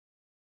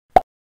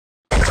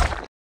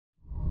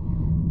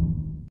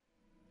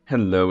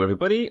Hello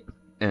everybody,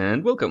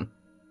 and welcome.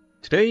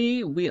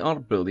 Today we are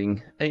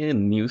building a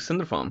new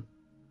Cinder farm.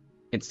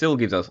 It still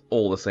gives us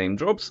all the same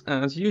drops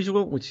as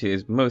usual, which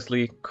is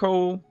mostly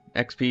coal,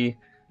 XP,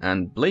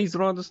 and blaze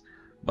rods,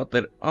 but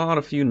there are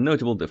a few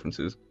notable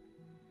differences.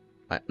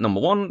 Number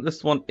one,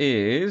 this one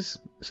is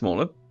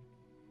smaller.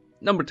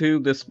 Number two,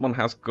 this one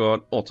has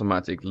got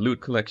automatic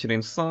loot collection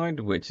inside,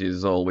 which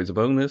is always a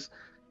bonus.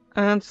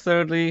 And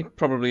thirdly,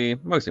 probably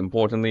most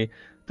importantly,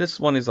 this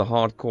one is a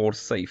hardcore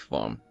safe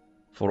farm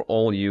for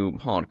all you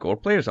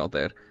hardcore players out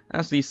there,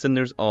 as these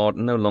cinders are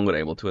no longer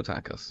able to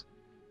attack us.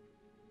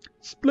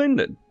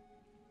 Splendid!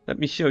 Let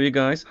me show you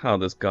guys how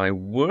this guy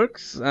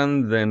works,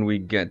 and then we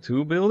get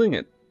to building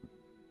it.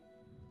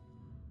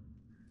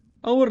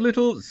 Our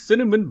little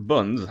cinnamon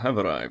buns have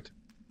arrived.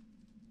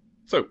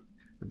 So,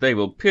 they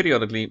will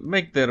periodically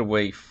make their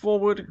way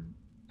forward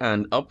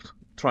and up,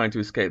 trying to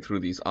escape through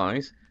these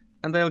eyes,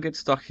 and they'll get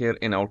stuck here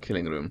in our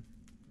killing room.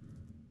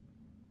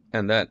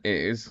 And that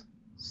is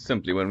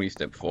simply when we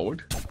step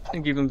forward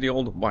and give them the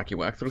old wacky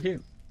whack through here.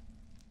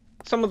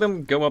 Some of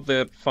them go up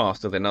there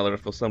faster than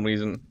others for some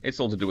reason. It's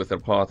all to do with their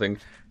pathing,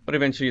 but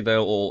eventually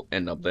they'll all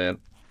end up there.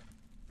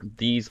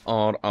 These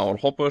are our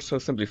hoppers, so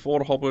simply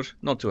 4 hoppers,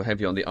 not too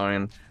heavy on the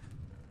iron.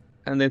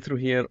 And then through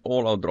here,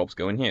 all our drops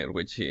go in here,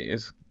 which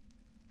is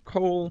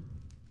coal,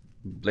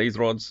 blaze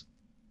rods,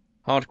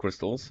 hard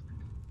crystals,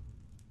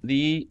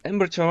 the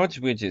ember charge,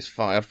 which is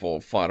fire for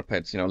fire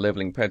pets,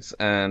 leveling pets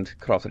and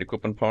crafted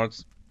equipment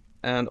parts,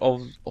 and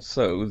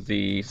also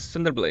the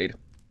cinder blade,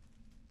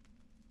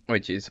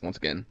 which is once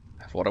again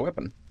for a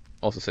weapon.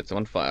 Also sets them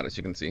on fire, as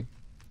you can see.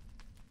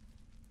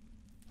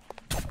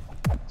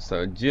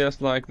 So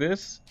just like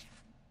this,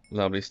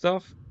 lovely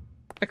stuff.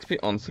 XP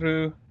on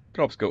through,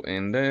 drops go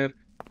in there.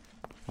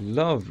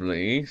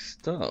 Lovely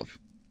stuff.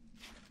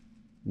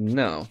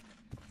 Now,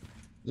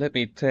 let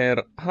me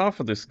tear half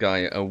of this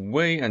guy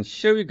away and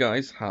show you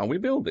guys how we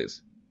build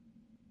this.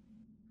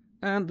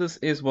 And this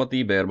is what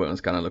the bare bones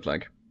kind of look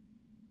like.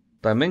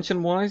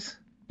 Dimension wise,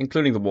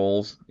 including the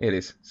walls, it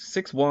is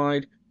 6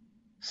 wide,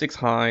 6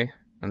 high,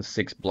 and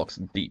 6 blocks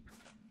deep,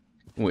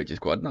 which is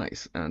quite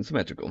nice and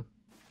symmetrical.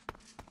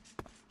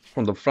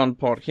 From the front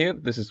part here,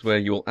 this is where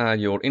you'll add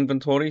your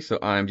inventory, so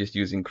I'm just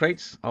using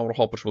crates. Our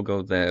hoppers will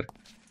go there.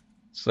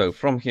 So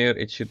from here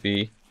it should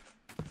be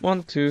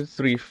 1, 2,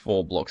 3,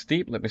 4 blocks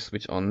deep. Let me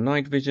switch on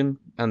night vision,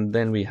 and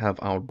then we have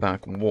our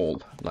back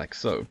wall, like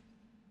so.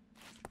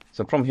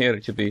 So from here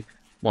it should be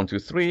 1, 2,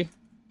 3,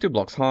 2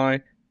 blocks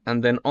high,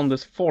 and then on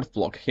this 4th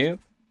block here,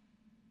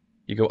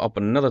 you go up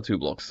another 2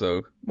 blocks,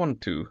 so 1,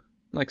 2,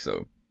 like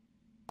so.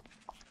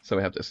 So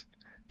we have this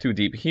 2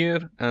 deep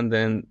here, and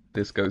then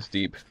this goes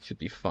deep, should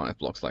be 5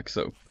 blocks, like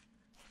so.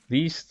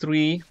 These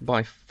 3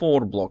 by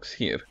 4 blocks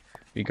here,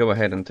 we go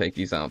ahead and take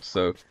these out,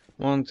 so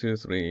 1, 2,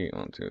 3,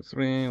 1, 2,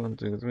 3, 1,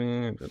 2,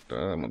 3,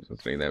 1, 2,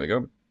 3, there we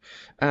go.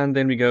 And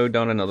then we go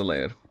down another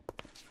layer.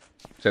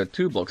 So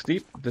 2 blocks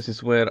deep, this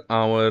is where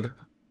our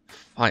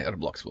fire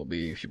blocks will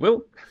be, if you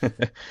will.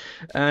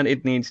 And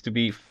it needs to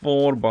be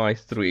 4 by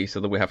 3, so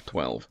that we have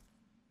 12.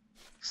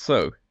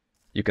 So,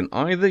 you can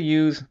either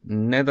use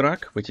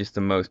Netherrack, which is the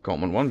most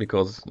common one,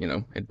 because,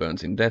 it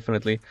burns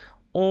indefinitely,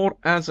 or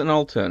as an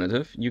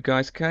alternative, you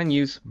guys can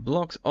use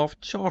blocks of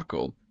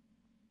charcoal.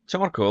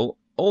 Charcoal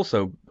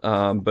also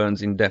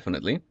burns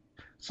indefinitely,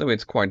 so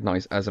it's quite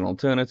nice as an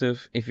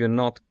alternative if you're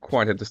not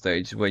quite at the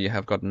stage where you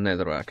have got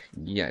Netherrack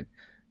yet.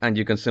 And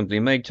you can simply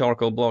make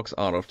charcoal blocks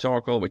out of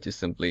charcoal, which is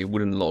simply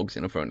wooden logs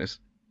in a furnace.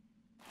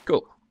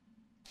 Cool.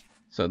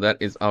 So that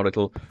is our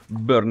little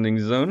burning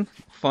zone.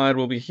 Fire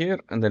will be here,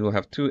 and then we'll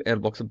have 2 air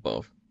blocks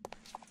above.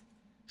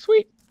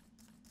 Sweet!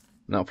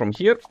 Now from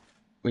here,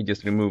 we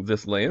just remove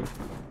this layer,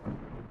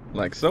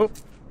 like so.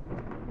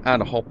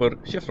 Add a hopper,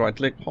 shift right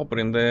click, hopper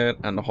in there,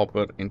 and a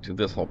hopper into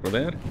this hopper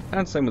there.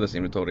 And same with this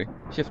inventory.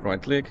 Shift right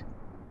click,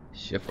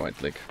 shift right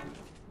click.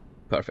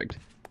 Perfect.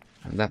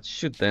 And that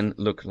should then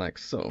look like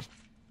so.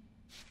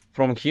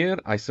 From here,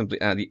 I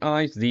simply add the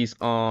eyes. These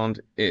aren't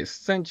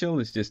essential,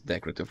 it's just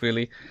decorative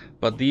really,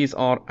 but these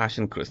are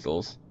ashen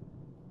crystals.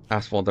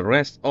 As for the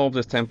rest of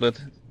this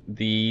template,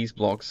 these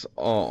blocks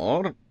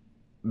are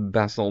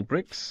basalt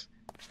bricks,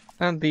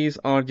 and these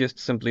are just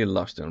simply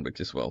lush stone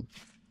bricks as well,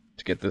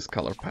 to get this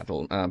color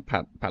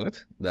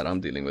palette that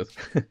I'm dealing with.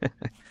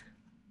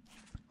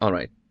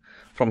 Alright,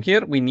 from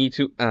here we need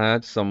to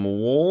add some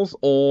walls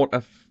or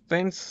a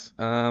fence.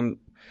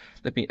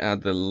 Let me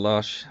add the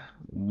lush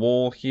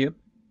wall here.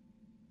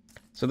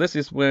 So this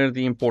is where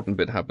the important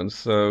bit happens.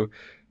 So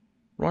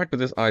right with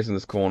this eyes in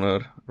this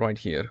corner, right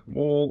here,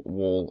 wall,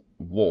 wall,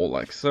 wall,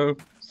 like so.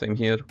 Same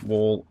here,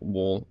 wall,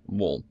 wall,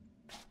 wall.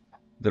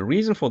 The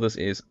reason for this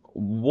is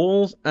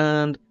walls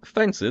and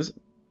fences,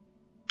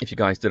 if you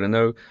guys didn't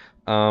know,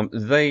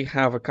 they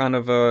have a kind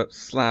of a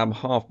slab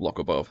half block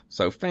above.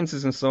 So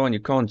fences and so on,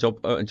 you can't jump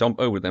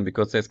over them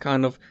because there's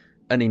kind of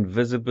an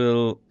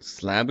invisible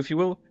slab, if you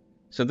will.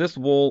 So this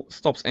wall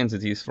stops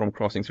entities from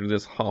crossing through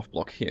this half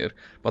block here,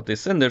 but the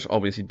cinders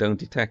obviously don't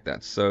detect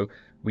that, so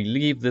we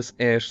leave this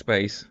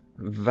airspace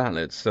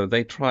valid, so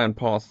they try and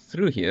pass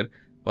through here,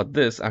 But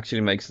this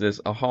actually makes this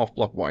a half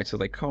block wide, so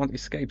they can't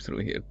escape through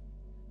here.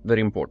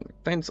 Very important.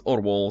 Fence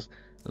or walls,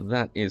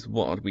 that is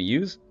what we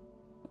use.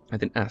 And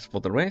then as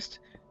for the rest,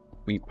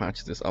 we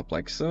patch this up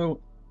like so.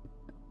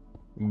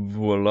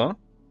 Voila.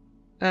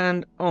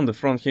 And on the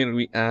front here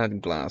we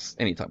add glass,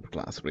 any type of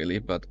glass really,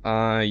 but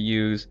I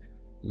use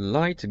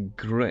light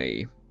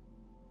gray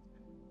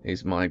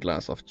is my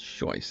glass of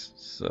choice.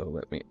 So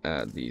let me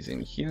add these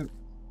in here.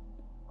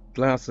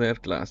 Glass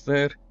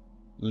there.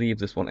 Leave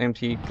this one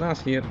empty. Glass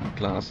here,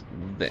 glass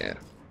there.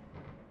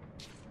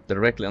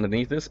 Directly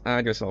underneath this,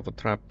 add yourself a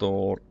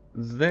trapdoor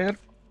there.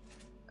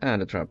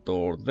 And a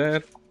trapdoor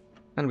there.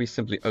 And we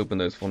simply open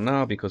those for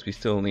now because we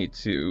still need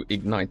to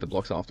ignite the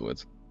blocks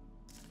afterwards.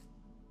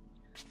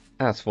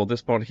 As for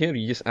this part here,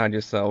 you just add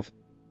yourself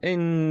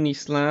any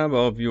slab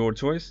of your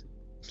choice.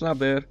 Slab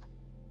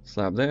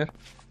there,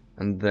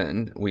 and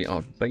then we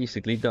are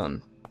basically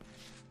done.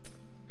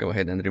 Go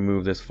ahead and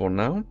remove this for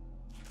now.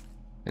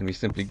 And we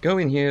simply go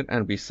in here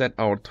and we set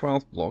our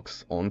 12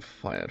 blocks on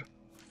fire.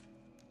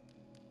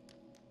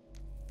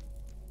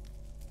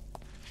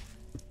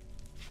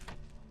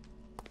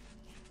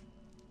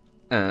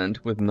 And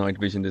with night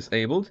vision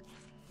disabled,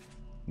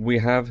 we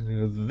have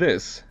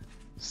this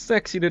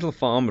sexy little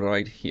farm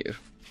right here.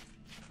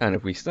 And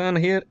if we stand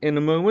here in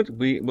a moment,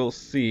 we will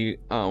see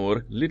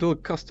our little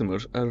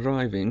customers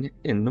arriving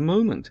in a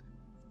moment.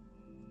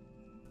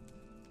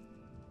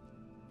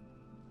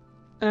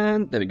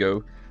 And there we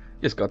go.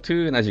 Just got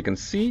two, and as you can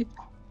see,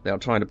 they are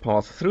trying to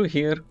pass through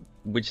here,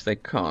 which they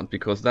can't,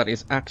 because that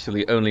is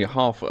actually only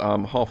half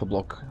a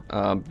block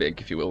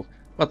big, if you will.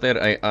 But their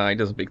AI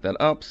doesn't pick that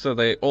up, so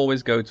they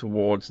always go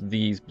towards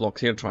these blocks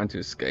here, trying to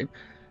escape.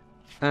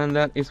 And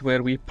that is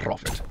where we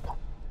profit.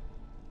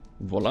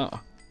 Voila.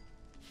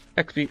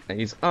 XP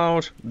is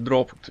out,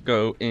 drop to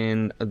go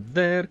in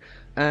there,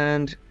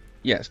 and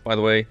yes, by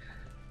the way,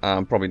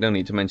 probably don't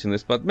need to mention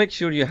this, but make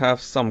sure you have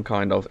some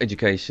kind of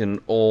education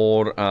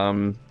or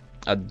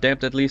a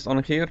depth at least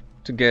on here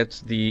to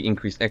get the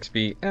increased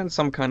XP and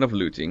some kind of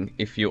looting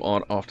if you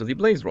are after the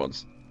blaze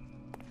rods.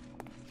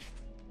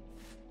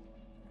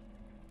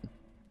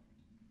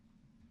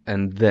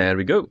 And there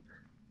we go.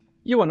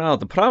 You are now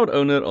the proud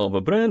owner of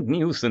a brand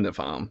new Cinder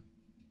farm.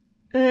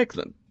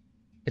 Excellent.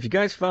 If you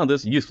guys found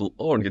this useful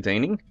or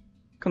entertaining,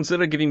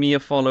 consider giving me a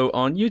follow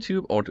on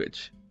YouTube or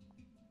Twitch.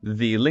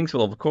 The links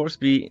will of course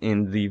be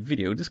in the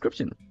video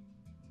description.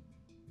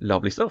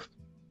 Lovely stuff.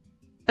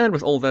 And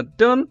with all that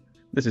done,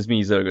 this is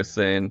me, Zerger,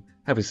 saying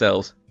have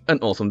yourselves an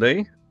awesome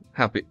day,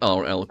 happy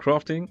RL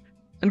crafting,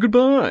 and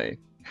goodbye!